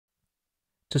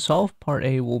To solve part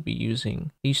A, we'll be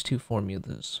using these two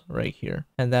formulas right here,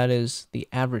 and that is the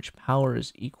average power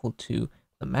is equal to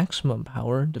the maximum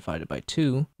power divided by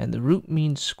 2, and the root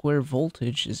mean square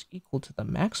voltage is equal to the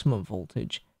maximum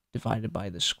voltage divided by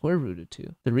the square root of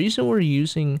 2. The reason we're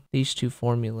using these two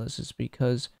formulas is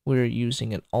because we're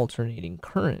using an alternating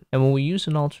current. And when we use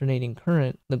an alternating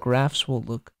current, the graphs will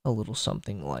look a little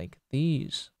something like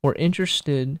these. We're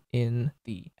interested in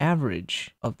the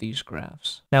average of these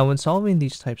graphs. Now, when solving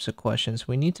these types of questions,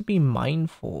 we need to be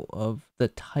mindful of the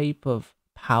type of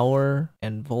power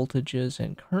and voltages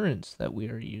and currents that we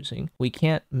are using. We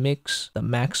can't mix the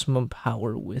maximum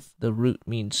power with the root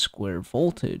mean square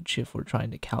voltage if we're trying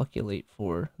to calculate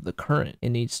for the current. It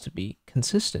needs to be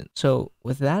consistent. So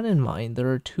with that in mind,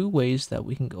 there are two ways that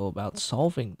we can go about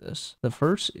solving this. The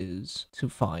first is to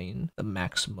find the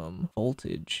maximum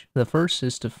voltage. The first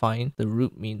is to find the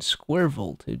root mean square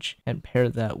voltage and pair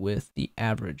that with the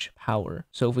average power.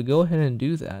 So if we go ahead and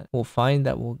do that, we'll find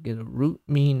that we'll get a root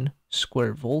mean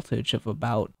square voltage of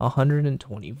about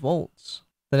 120 volts.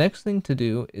 The next thing to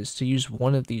do is to use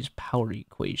one of these power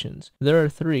equations. There are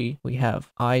three. We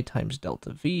have I times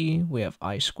delta V, we have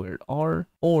I squared R,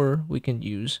 or we can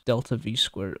use delta V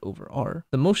squared over R.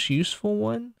 The most useful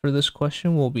one for this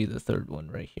question will be the third one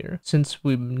right here. Since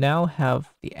we now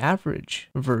have the average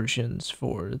versions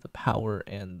for the power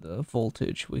and the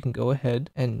voltage, we can go ahead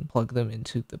and plug them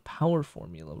into the power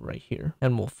formula right here.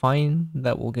 And we'll find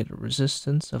that we'll get a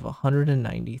resistance of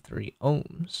 193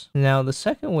 ohms. Now, the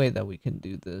second way that we can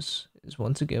do this is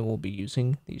once again we'll be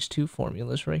using these two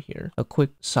formulas right here. A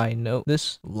quick side note,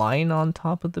 this line on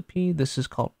top of the P, this is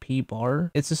called P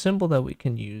bar. It's a symbol that we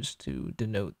can use to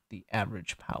denote the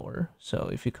average power. So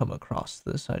if you come across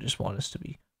this, I just want us to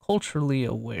be culturally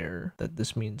aware that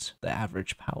this means the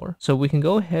average power. So we can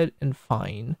go ahead and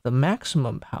find the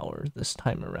maximum power this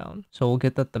time around. So we'll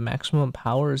get that the maximum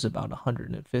power is about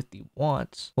 150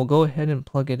 watts. We'll go ahead and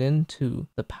plug it into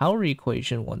the power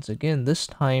equation once again. This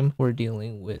time we're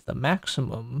dealing with the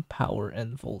maximum power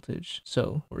and voltage.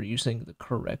 So we're using the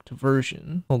correct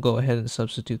version. We'll go ahead and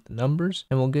substitute the numbers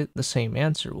and we'll get the same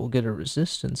answer. We'll get a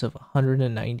resistance of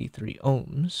 193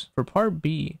 ohms. For part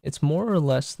B, it's more or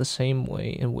less the same way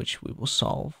in which we will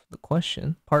solve the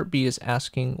question. Part B is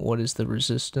asking what is the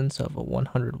resistance of a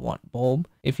 100-watt bulb.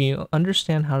 If you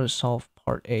understand how to solve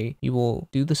part A, you will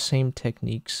do the same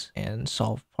techniques and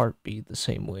solve part B the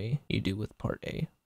same way you do with part A.